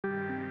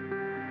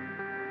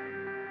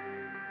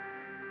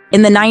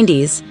In the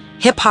 90s,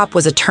 hip-hop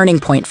was a turning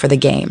point for the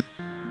game.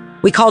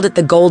 We called it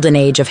the golden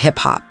age of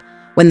hip-hop,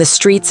 when the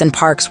streets and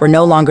parks were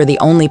no longer the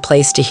only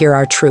place to hear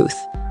our truth.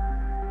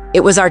 It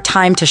was our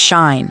time to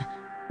shine,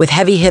 with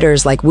heavy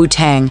hitters like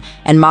Wu-Tang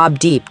and Mobb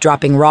Deep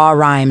dropping raw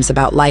rhymes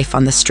about life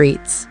on the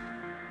streets.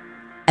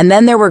 And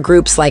then there were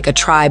groups like A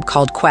Tribe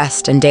Called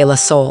Quest and De La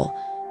Soul,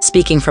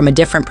 speaking from a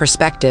different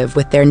perspective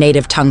with their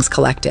Native Tongues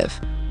collective.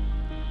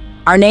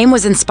 Our name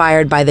was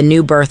inspired by the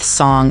New Birth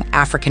song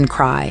African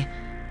Cry,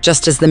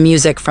 just as the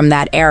music from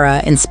that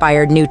era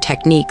inspired new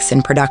techniques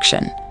in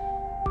production.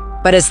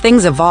 But as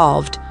things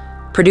evolved,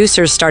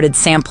 producers started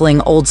sampling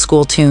old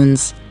school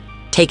tunes,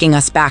 taking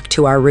us back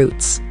to our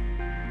roots.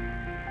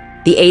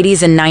 The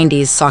 80s and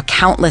 90s saw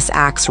countless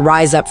acts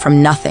rise up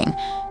from nothing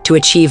to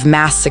achieve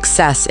mass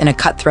success in a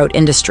cutthroat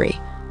industry.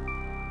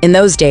 In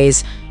those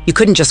days, you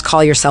couldn't just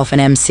call yourself an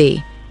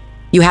MC.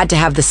 You had to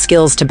have the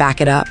skills to back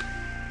it up.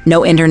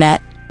 No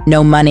internet,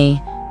 no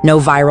money, no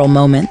viral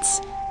moments.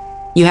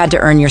 You had to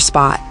earn your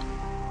spot.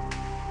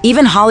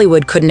 Even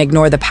Hollywood couldn't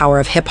ignore the power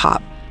of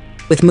hip-hop,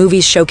 with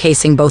movies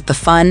showcasing both the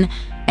fun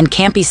and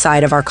campy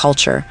side of our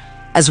culture,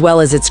 as well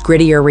as its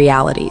grittier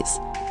realities.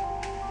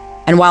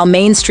 And while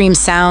mainstream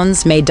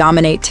sounds may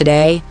dominate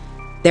today,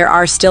 there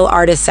are still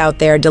artists out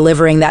there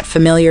delivering that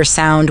familiar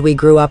sound we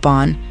grew up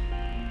on.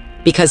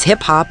 Because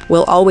hip-hop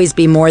will always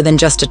be more than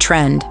just a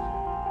trend.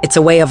 It's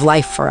a way of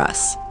life for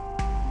us.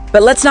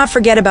 But let's not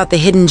forget about the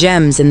hidden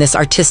gems in this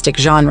artistic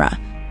genre.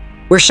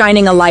 We're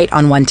shining a light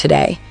on one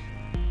today.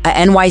 A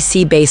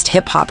NYC-based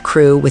hip-hop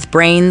crew with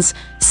brains,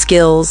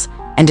 skills,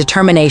 and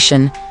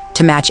determination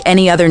to match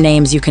any other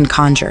names you can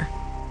conjure.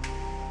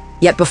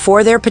 Yet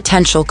before their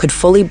potential could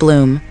fully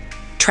bloom,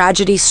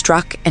 tragedy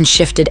struck and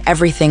shifted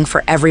everything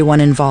for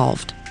everyone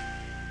involved.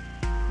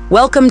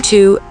 Welcome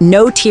to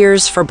No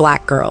Tears for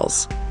Black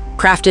Girls,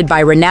 crafted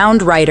by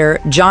renowned writer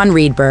John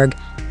Reedberg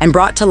and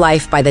brought to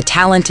life by the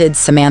talented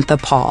Samantha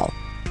Paul.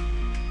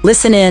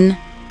 Listen in,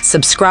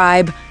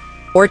 subscribe,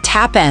 or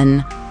tap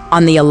in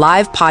on the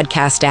Alive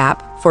podcast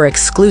app for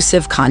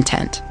exclusive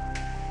content.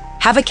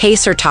 Have a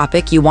case or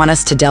topic you want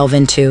us to delve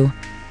into?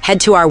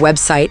 Head to our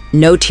website,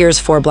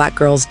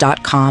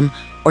 notearsforblackgirls.com,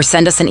 or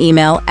send us an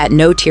email at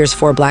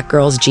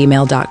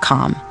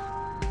notearsforblackgirls@gmail.com.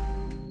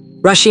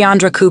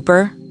 Rushiandra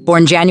Cooper,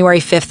 born January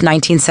 5,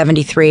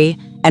 1973,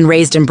 and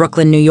raised in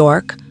Brooklyn, New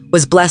York,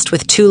 was blessed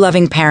with 2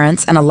 loving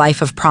parents and a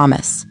life of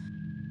promise.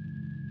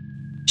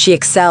 She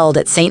excelled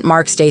at St.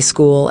 Mark's Day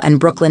School and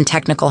Brooklyn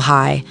Technical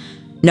High,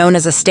 known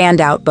as a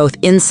standout both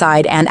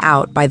inside and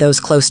out by those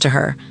close to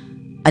her,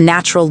 a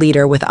natural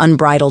leader with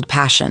unbridled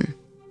passion.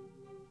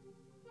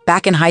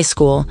 Back in high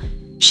school,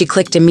 she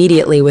clicked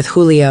immediately with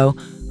Julio,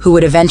 who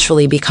would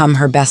eventually become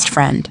her best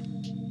friend.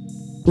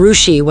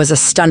 Rushi was a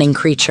stunning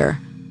creature,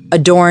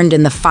 adorned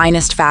in the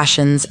finest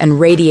fashions and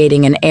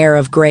radiating an air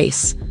of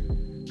grace.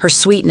 Her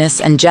sweetness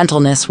and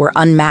gentleness were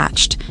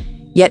unmatched,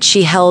 yet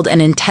she held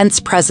an intense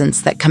presence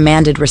that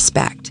commanded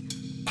respect.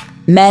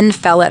 Men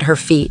fell at her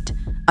feet,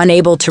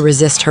 unable to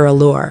resist her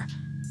allure.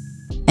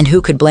 And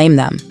who could blame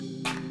them?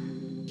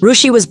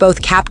 Rushi was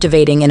both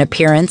captivating in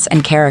appearance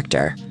and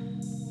character.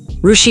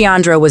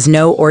 Rushiandra was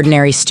no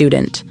ordinary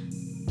student.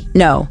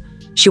 No,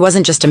 she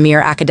wasn't just a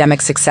mere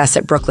academic success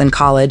at Brooklyn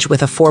College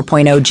with a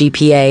 4.0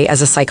 GPA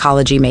as a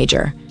psychology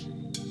major.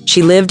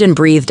 She lived and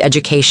breathed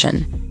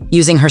education,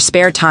 using her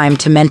spare time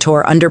to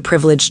mentor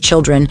underprivileged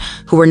children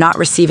who were not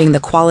receiving the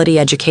quality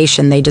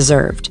education they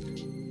deserved.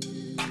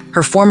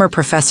 Her former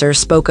professor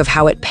spoke of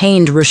how it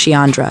pained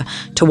Rushiandra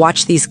to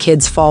watch these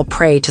kids fall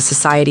prey to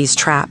society's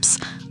traps,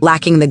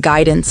 lacking the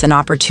guidance and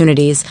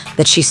opportunities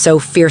that she so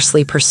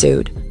fiercely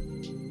pursued.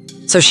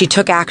 So she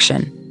took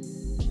action,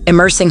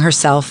 immersing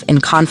herself in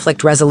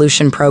conflict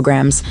resolution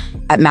programs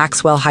at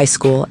Maxwell High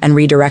School and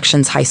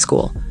Redirections High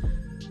School,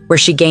 where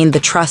she gained the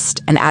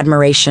trust and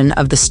admiration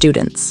of the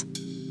students.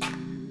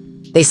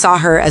 They saw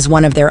her as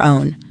one of their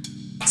own,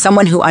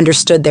 someone who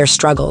understood their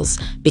struggles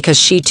because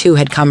she too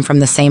had come from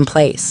the same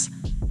place.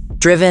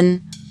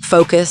 Driven,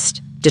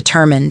 focused,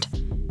 determined,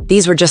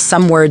 these were just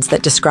some words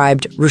that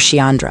described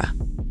Rushiandra.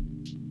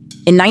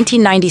 In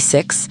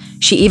 1996,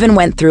 she even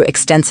went through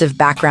extensive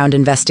background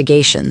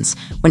investigations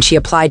when she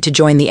applied to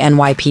join the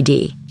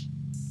NYPD.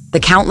 The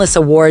countless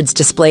awards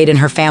displayed in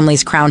her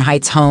family's Crown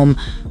Heights home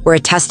were a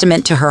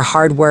testament to her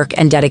hard work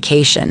and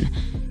dedication,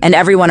 and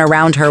everyone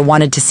around her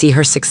wanted to see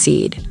her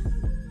succeed.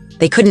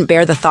 They couldn't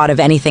bear the thought of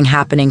anything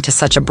happening to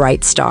such a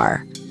bright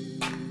star.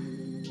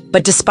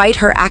 But despite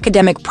her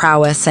academic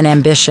prowess and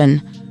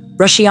ambition,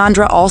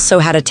 Rushiandra also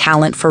had a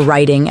talent for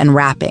writing and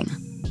rapping.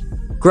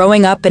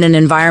 Growing up in an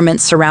environment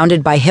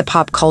surrounded by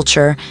hip-hop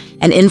culture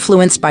and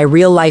influenced by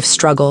real-life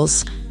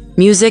struggles,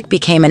 music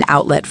became an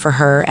outlet for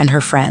her and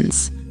her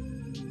friends.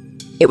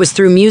 It was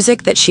through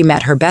music that she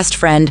met her best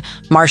friend,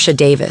 Marsha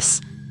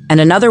Davis, and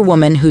another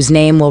woman whose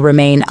name will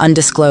remain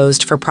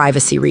undisclosed for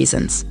privacy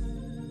reasons.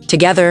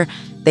 Together,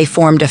 they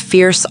formed a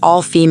fierce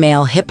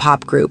all-female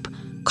hip-hop group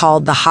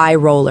called the High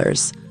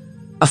Rollers,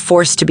 a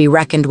force to be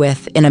reckoned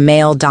with in a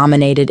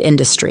male-dominated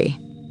industry.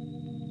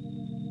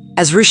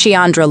 As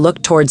Rushiandra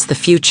looked towards the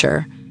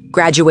future,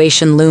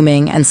 Graduation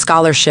looming and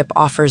scholarship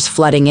offers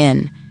flooding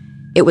in,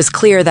 it was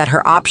clear that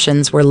her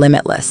options were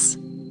limitless.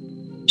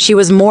 She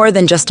was more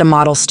than just a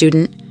model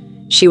student.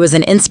 She was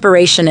an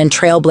inspiration and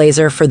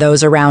trailblazer for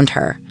those around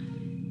her.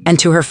 And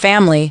to her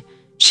family,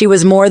 she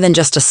was more than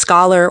just a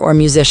scholar or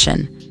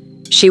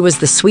musician. She was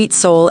the sweet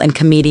soul and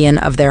comedian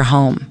of their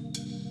home.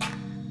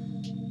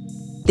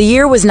 The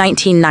year was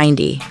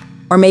 1990,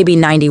 or maybe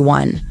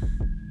 91,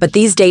 but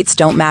these dates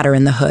don't matter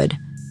in the hood.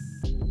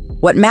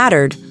 What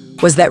mattered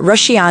was that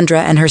Rushiandra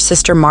and her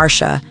sister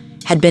Marcia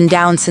had been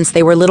down since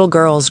they were little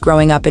girls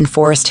growing up in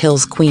Forest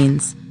Hills,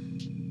 Queens.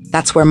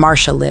 That's where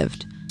Marcia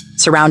lived,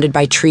 surrounded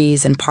by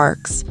trees and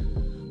parks,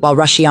 while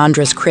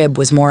Rushiandra's crib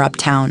was more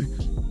uptown.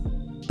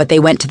 But they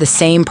went to the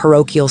same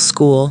parochial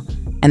school,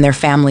 and their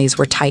families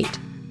were tight.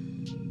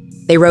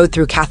 They rode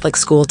through Catholic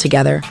school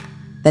together,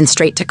 then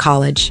straight to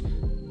college,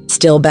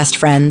 still best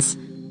friends,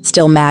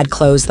 still mad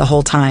clothes the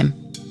whole time.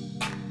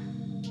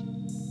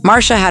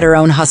 Marcia had her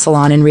own hustle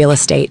on in real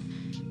estate,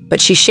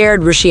 but she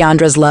shared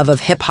Rushiandra's love of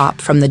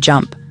hip-hop from the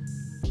jump.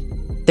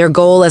 Their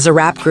goal as a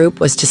rap group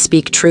was to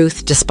speak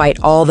truth despite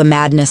all the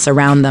madness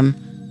around them.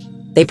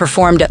 They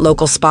performed at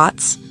local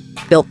spots,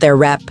 built their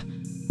rep,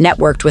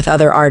 networked with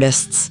other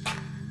artists.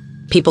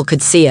 People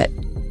could see it.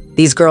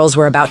 These girls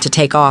were about to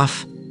take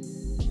off.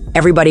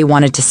 Everybody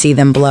wanted to see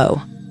them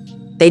blow.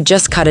 They'd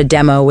just cut a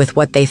demo with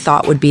what they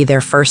thought would be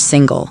their first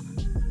single,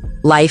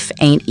 Life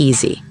Ain't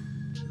Easy.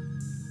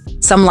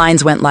 Some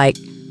lines went like,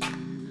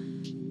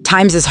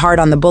 "Times is hard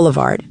on the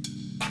boulevard.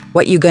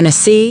 What you gonna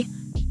see?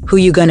 Who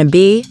you gonna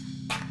be?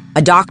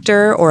 A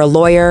doctor or a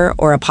lawyer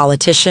or a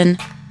politician?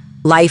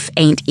 Life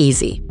ain't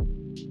easy.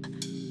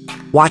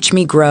 Watch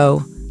me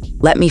grow,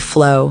 let me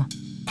flow,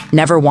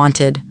 never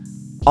wanted,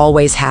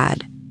 always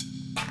had.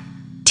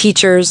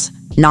 Teachers,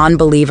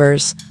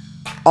 non-believers,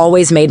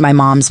 always made my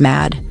moms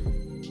mad.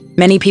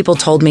 Many people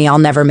told me I'll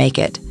never make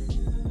it.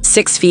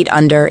 6 feet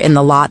under in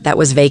the lot that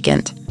was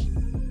vacant.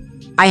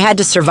 I had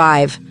to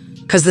survive,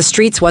 'cause the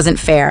streets wasn't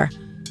fair,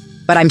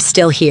 but I'm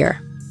still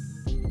here."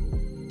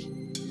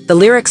 The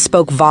lyrics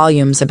spoke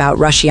volumes about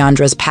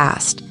Rushiandra's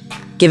past,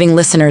 giving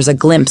listeners a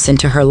glimpse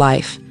into her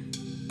life.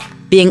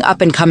 Being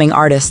up-and-coming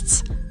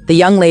artists, the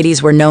young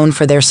ladies were known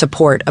for their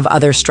support of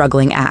other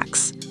struggling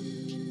acts.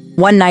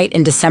 One night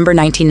in December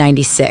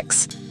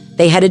 1996,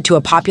 they headed to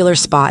a popular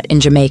spot in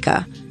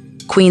Jamaica,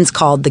 Queens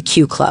called the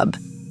Q Club.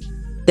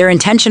 Their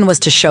intention was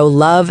to show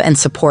love and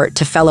support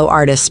to fellow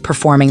artists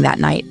performing that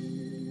night.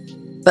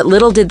 But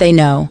little did they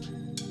know,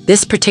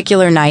 this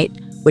particular night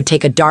would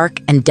take a dark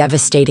and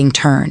devastating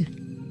turn.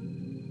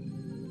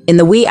 In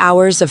the wee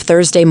hours of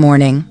Thursday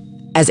morning,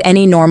 as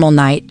any normal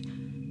night,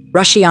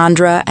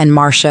 Rushiandra and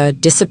Marcia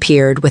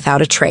disappeared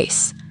without a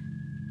trace,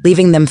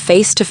 leaving them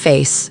face to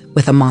face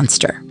with a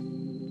monster.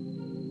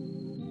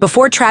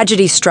 Before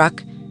tragedy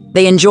struck,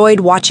 they enjoyed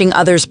watching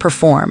others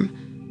perform,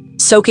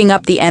 soaking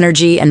up the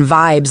energy and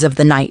vibes of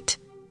the night.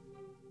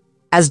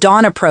 As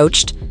dawn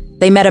approached,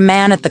 they met a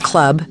man at the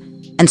club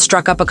and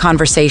struck up a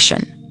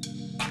conversation.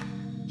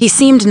 He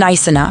seemed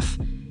nice enough,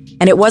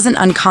 and it wasn't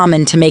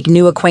uncommon to make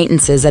new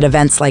acquaintances at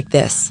events like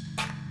this.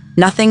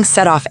 Nothing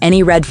set off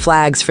any red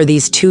flags for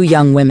these two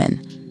young women,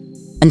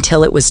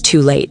 until it was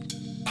too late.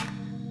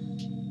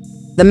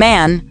 The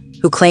man,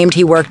 who claimed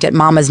he worked at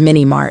Mama's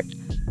Mini Mart,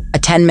 a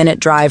 10-minute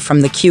drive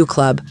from the Q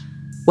Club,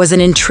 was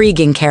an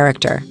intriguing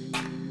character.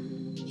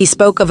 He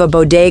spoke of a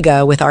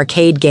bodega with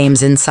arcade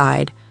games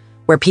inside,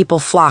 where people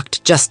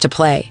flocked just to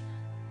play.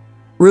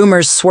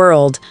 Rumors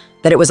swirled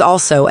that it was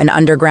also an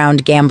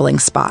underground gambling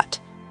spot.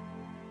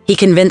 He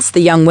convinced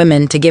the young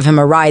women to give him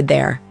a ride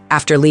there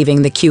after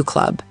leaving the Q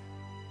Club.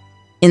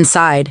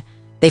 Inside,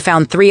 they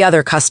found 3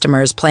 other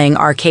customers playing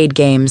arcade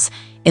games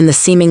in the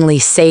seemingly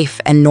safe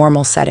and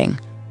normal setting.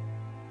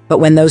 But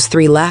when those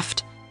 3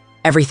 left,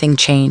 everything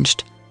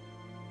changed.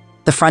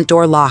 The front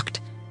door locked,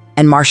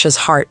 and Marcia's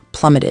heart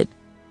plummeted.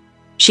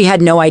 She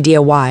had no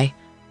idea why,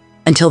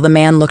 until the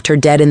man looked her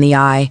dead in the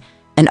eye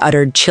and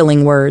uttered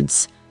chilling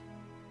words.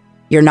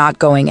 "You're not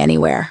going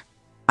anywhere.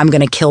 I'm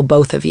gonna kill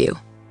both of you."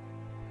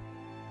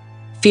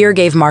 Fear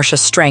gave Marcia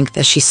strength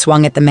as she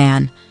swung at the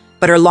man,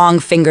 but her long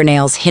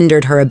fingernails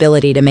hindered her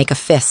ability to make a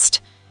fist.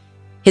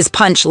 His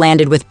punch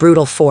landed with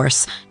brutal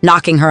force,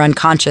 knocking her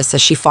unconscious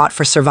as she fought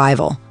for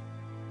survival.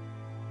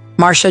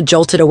 Marcia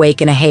jolted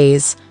awake in a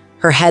haze,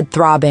 her head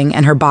throbbing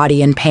and her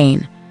body in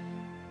pain.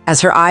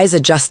 As her eyes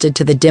adjusted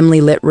to the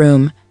dimly lit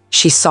room,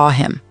 she saw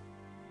him,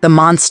 the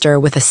monster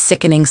with a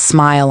sickening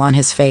smile on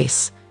his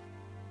face.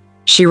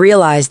 She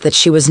realized that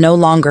she was no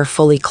longer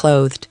fully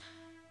clothed,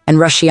 and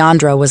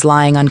Rushiandra was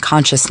lying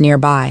unconscious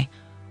nearby,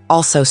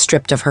 also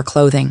stripped of her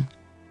clothing.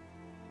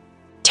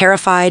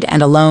 Terrified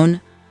and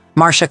alone,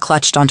 Marcia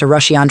clutched onto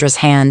Rushiandra's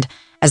hand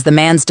as the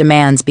man's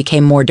demands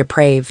became more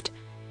depraved.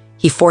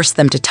 He forced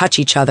them to touch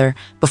each other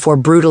before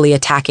brutally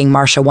attacking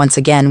Marcia once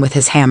again with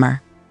his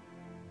hammer.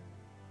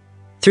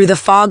 Through the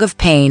fog of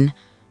pain,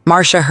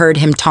 Marcia heard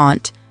him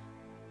taunt,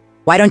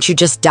 "Why don't you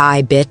just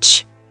die,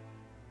 bitch?"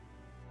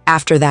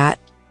 After that,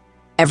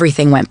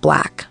 everything went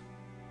black.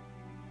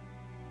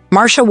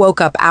 Marcia woke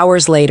up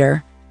hours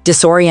later,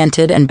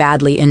 disoriented and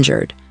badly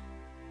injured.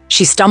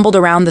 She stumbled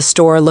around the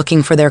store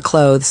looking for their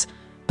clothes,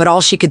 but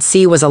all she could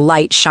see was a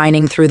light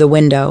shining through the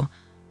window,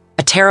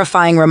 a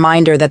terrifying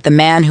reminder that the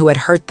man who had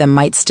hurt them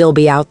might still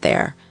be out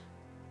there.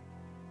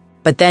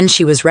 But then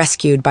she was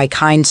rescued by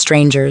kind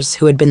strangers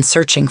who had been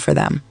searching for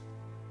them.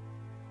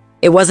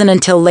 It wasn't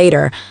until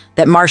later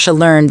that Marcia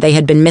learned they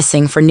had been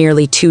missing for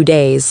nearly 2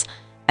 days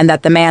and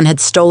that the man had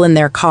stolen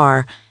their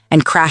car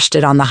and crashed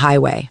it on the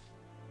highway.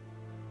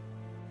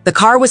 The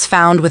car was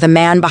found with a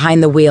man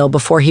behind the wheel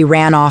before he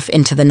ran off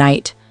into the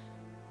night.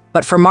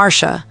 But for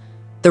Marcia,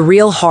 the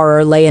real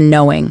horror lay in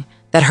knowing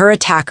that her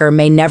attacker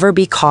may never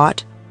be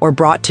caught or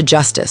brought to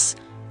justice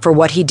for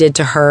what he did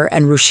to her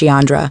and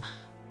Rushiandra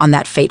on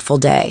that fateful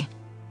day.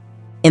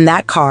 In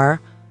that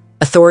car,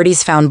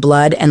 authorities found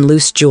blood and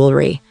loose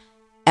jewelry,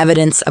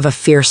 evidence of a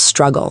fierce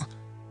struggle.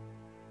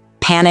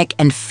 Panic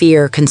and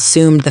fear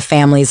consumed the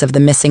families of the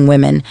missing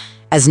women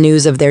as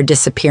news of their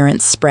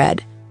disappearance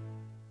spread,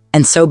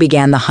 and so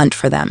began the hunt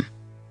for them.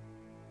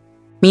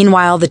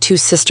 Meanwhile, the two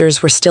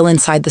sisters were still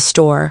inside the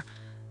store,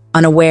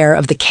 unaware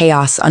of the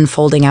chaos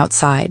unfolding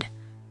outside.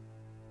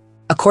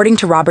 According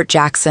to Robert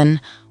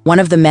Jackson, one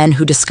of the men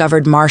who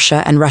discovered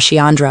Marcia and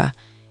Rushiandra,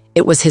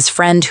 it was his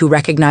friend who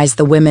recognized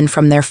the women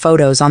from their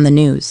photos on the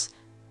news.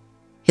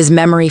 His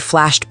memory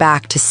flashed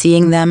back to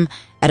seeing them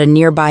at a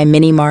nearby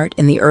mini-mart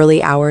in the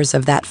early hours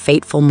of that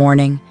fateful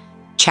morning,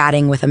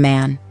 chatting with a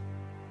man.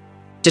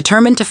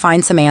 Determined to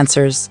find some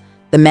answers,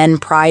 the men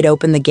pried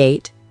open the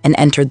gate and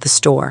entered the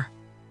store.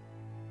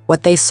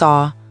 What they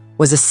saw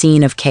was a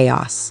scene of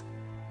chaos: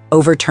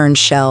 overturned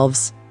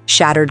shelves,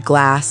 shattered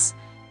glass,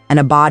 and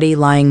a body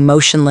lying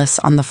motionless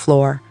on the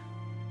floor.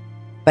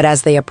 But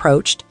as they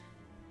approached,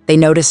 they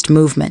noticed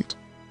movement,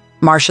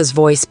 Marcia's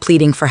voice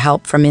pleading for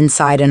help from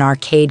inside an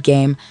arcade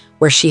game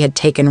where she had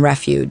taken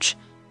refuge.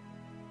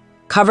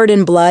 Covered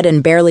in blood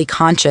and barely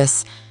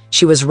conscious,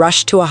 she was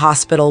rushed to a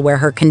hospital where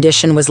her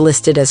condition was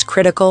listed as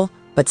critical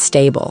but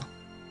stable.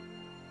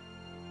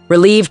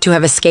 Relieved to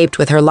have escaped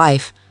with her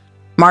life,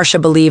 Marcia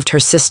believed her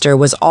sister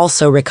was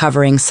also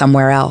recovering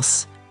somewhere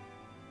else.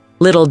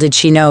 Little did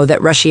she know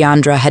that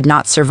Rushiandra had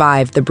not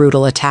survived the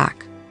brutal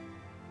attack.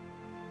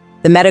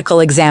 The medical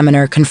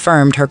examiner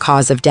confirmed her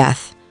cause of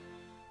death: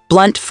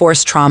 blunt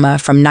force trauma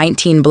from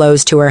 19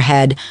 blows to her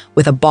head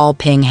with a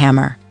ball-peen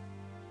hammer.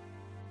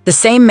 The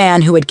same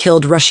man who had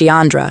killed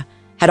Rushiandra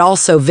had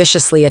also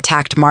viciously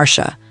attacked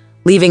Marcia,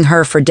 leaving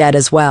her for dead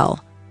as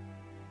well.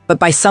 But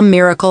by some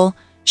miracle,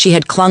 she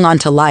had clung on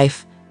to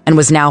life and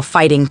was now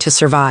fighting to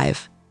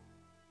survive.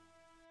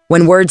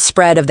 When word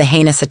spread of the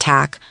heinous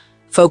attack,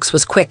 folks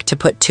was quick to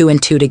put 2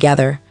 and 2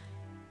 together.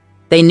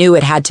 They knew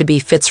it had to be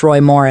Fitzroy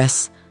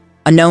Morris,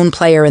 a known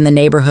player in the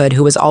neighborhood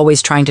who was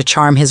always trying to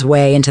charm his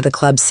way into the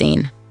club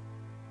scene.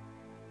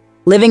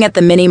 Living at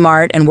the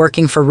mini-mart and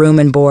working for room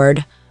and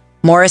board,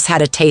 Morris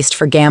had a taste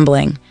for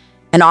gambling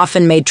and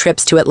often made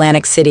trips to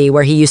Atlantic City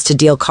where he used to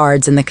deal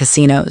cards in the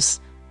casinos.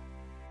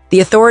 The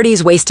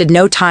authorities wasted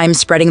no time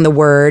spreading the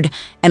word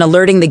and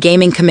alerting the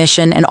Gaming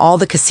Commission and all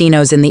the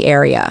casinos in the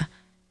area.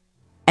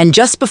 And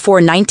just before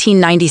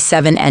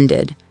 1997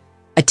 ended,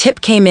 a tip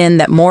came in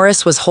that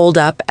Morris was holed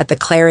up at the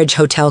Claridge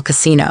Hotel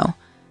Casino.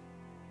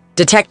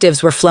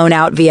 Detectives were flown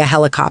out via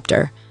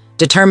helicopter,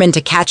 determined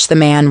to catch the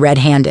man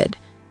red-handed.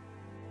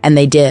 And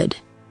they did.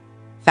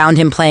 Found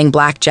him playing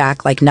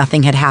blackjack like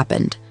nothing had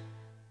happened.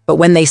 But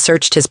when they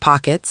searched his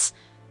pockets,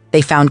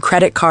 they found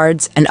credit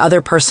cards and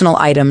other personal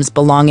items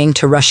belonging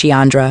to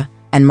Rushiandra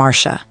and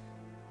Marcia.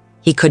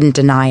 He couldn't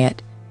deny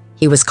it.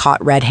 He was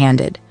caught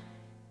red-handed.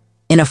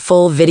 In a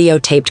full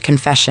videotaped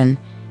confession,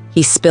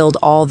 he spilled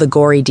all the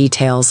gory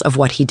details of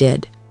what he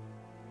did.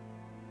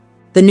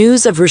 The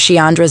news of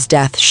Rushiandra's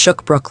death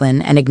shook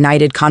Brooklyn and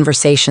ignited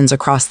conversations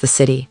across the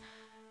city.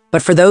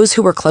 But for those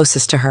who were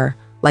closest to her,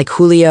 like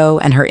Julio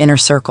and her inner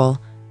circle,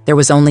 there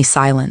was only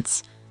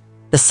silence.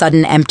 The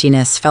sudden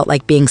emptiness felt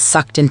like being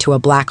sucked into a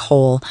black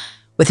hole,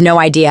 with no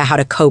idea how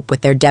to cope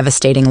with their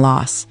devastating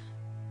loss.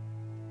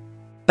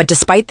 But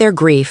despite their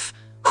grief,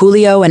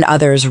 Julio and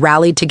others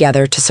rallied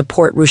together to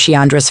support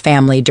Rushiandra's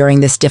family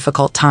during this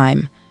difficult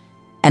time.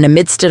 And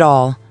amidst it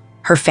all,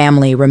 her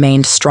family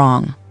remained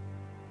strong.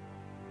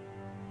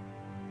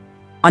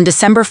 On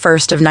December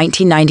 1st of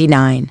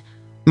 1999,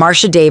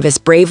 Marcia Davis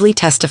bravely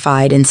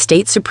testified in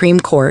State Supreme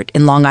Court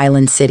in Long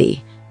Island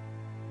City.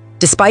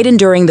 Despite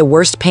enduring the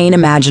worst pain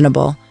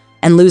imaginable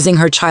and losing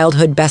her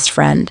childhood best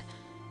friend,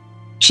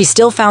 she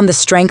still found the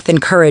strength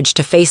and courage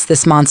to face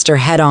this monster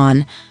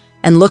head-on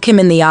and look him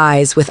in the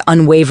eyes with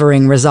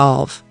unwavering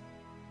resolve.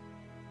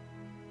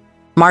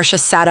 Marcia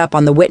sat up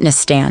on the witness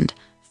stand,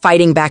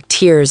 fighting back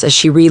tears as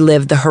she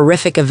relived the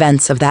horrific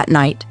events of that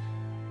night.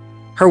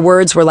 Her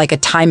words were like a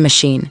time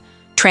machine,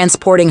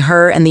 transporting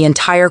her and the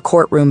entire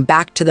courtroom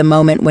back to the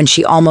moment when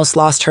she almost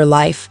lost her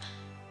life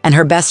and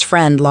her best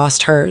friend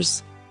lost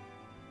hers.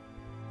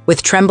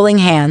 With trembling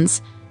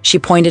hands, she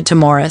pointed to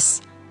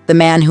Morris, the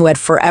man who had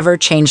forever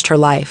changed her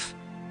life.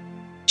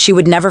 She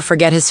would never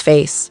forget his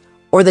face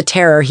or the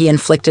terror he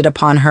inflicted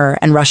upon her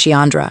and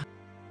Rushiandra.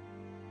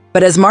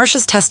 But as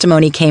Marcia's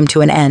testimony came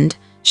to an end,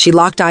 She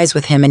locked eyes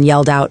with him and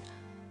yelled out,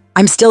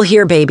 "I'm still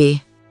here,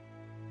 baby."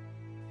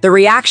 The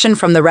reaction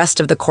from the rest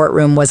of the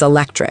courtroom was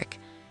electric,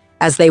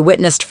 as they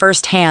witnessed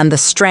firsthand the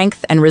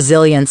strength and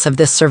resilience of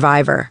this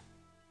survivor.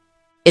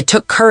 It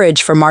took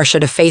courage for Marcia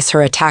to face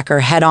her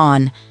attacker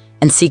head-on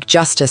and seek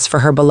justice for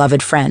her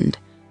beloved friend.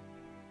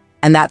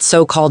 And that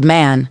so-called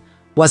man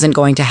wasn't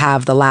going to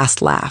have the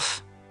last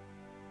laugh.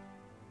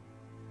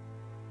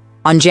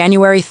 On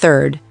January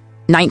 3rd,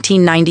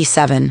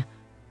 1997,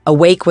 a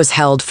wake was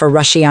held for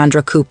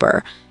Rushiandra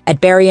Cooper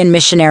at Berrien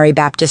Missionary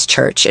Baptist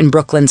Church in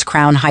Brooklyn's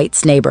Crown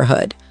Heights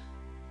neighborhood.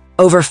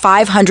 Over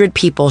 500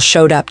 people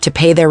showed up to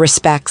pay their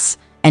respects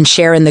and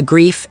share in the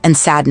grief and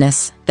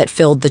sadness that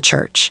filled the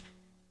church.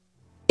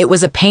 It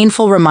was a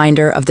painful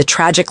reminder of the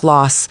tragic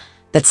loss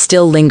that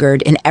still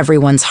lingered in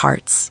everyone's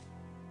hearts.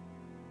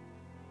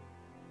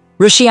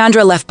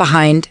 Rushiandra left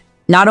behind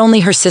not only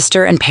her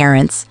sister and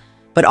parents,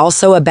 but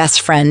also a best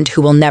friend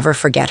who will never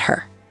forget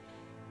her.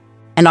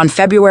 And on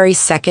February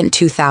 2nd,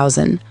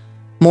 2000,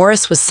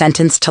 Morris was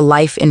sentenced to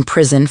life in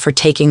prison for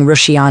taking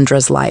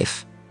Rushiandra's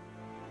life.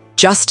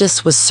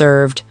 Justice was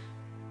served,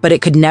 but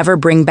it could never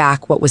bring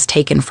back what was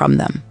taken from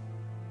them.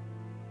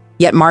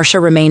 Yet Marcia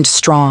remained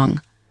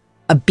strong,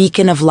 a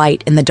beacon of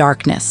light in the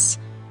darkness,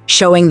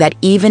 showing that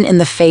even in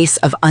the face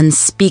of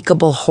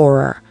unspeakable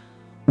horror,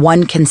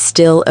 one can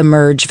still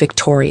emerge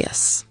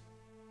victorious.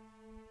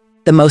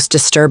 The most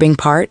disturbing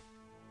part?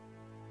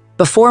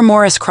 Before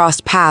Morris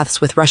crossed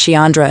paths with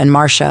Rushiandra and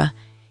Marcia,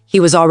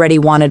 he was already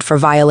wanted for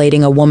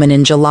violating a woman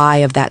in July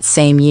of that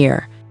same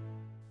year,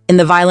 in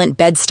the violent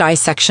Bed-Stuy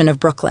section of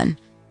Brooklyn.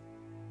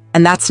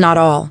 And that's not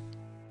all.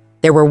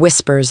 There were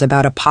whispers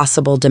about a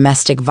possible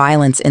domestic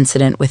violence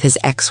incident with his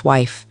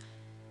ex-wife.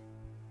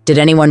 Did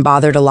anyone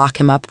bother to lock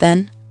him up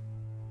then?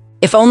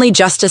 If only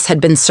justice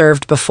had been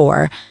served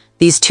before,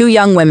 these two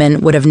young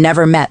women would have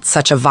never met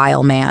such a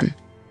vile man.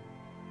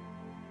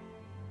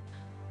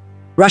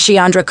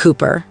 Rushiandra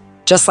Cooper,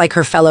 just like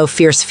her fellow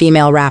fierce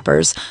female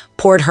rappers,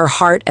 poured her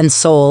heart and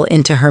soul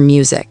into her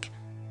music.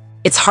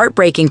 It's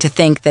heartbreaking to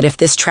think that if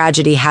this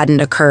tragedy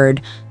hadn't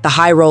occurred, the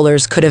High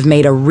Rollers could have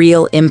made a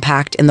real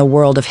impact in the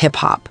world of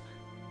hip-hop.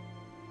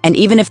 And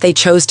even if they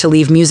chose to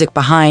leave music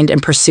behind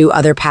and pursue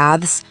other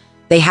paths,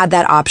 they had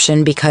that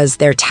option because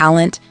their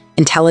talent,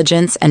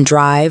 intelligence, and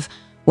drive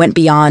went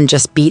beyond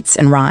just beats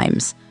and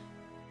rhymes.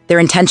 Their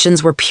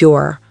intentions were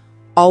pure,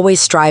 always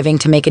striving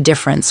to make a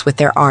difference with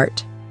their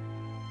art.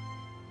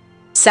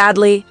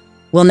 Sadly,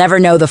 we'll never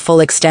know the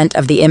full extent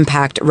of the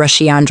impact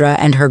Rushiandra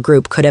and her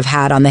group could have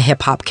had on the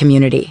hip-hop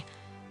community.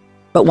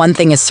 But one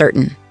thing is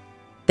certain,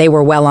 they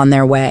were well on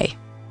their way.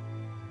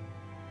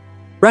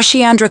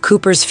 Rushiandra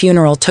Cooper's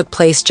funeral took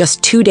place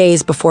just 2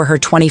 days before her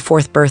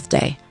 24th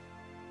birthday.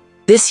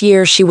 This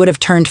year, she would have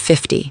turned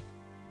 50.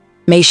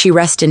 May she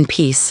rest in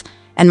peace,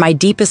 and my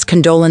deepest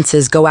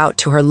condolences go out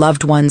to her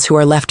loved ones who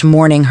are left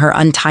mourning her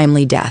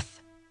untimely death.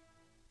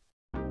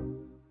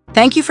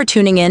 Thank you for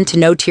tuning in to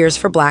No Tears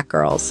for Black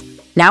Girls,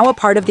 now a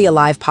part of the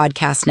Alive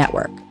Podcast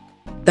Network,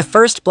 the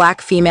first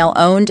Black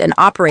female-owned and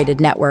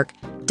operated network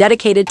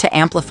dedicated to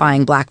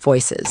amplifying Black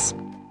voices.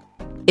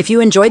 If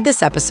you enjoyed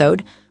this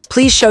episode,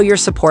 please show your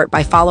support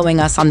by following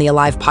us on the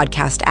Alive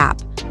Podcast app,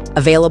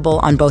 available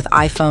on both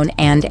iPhone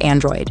and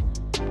Android.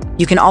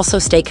 You can also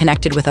stay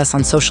connected with us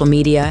on social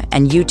media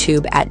and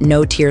YouTube at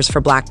No Tears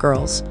for Black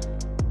Girls,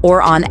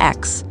 or on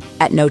X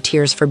at No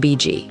Tears for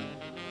BG.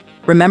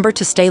 Remember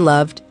to stay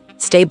loved,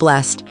 stay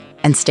blessed,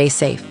 and stay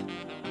safe.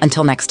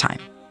 Until next time.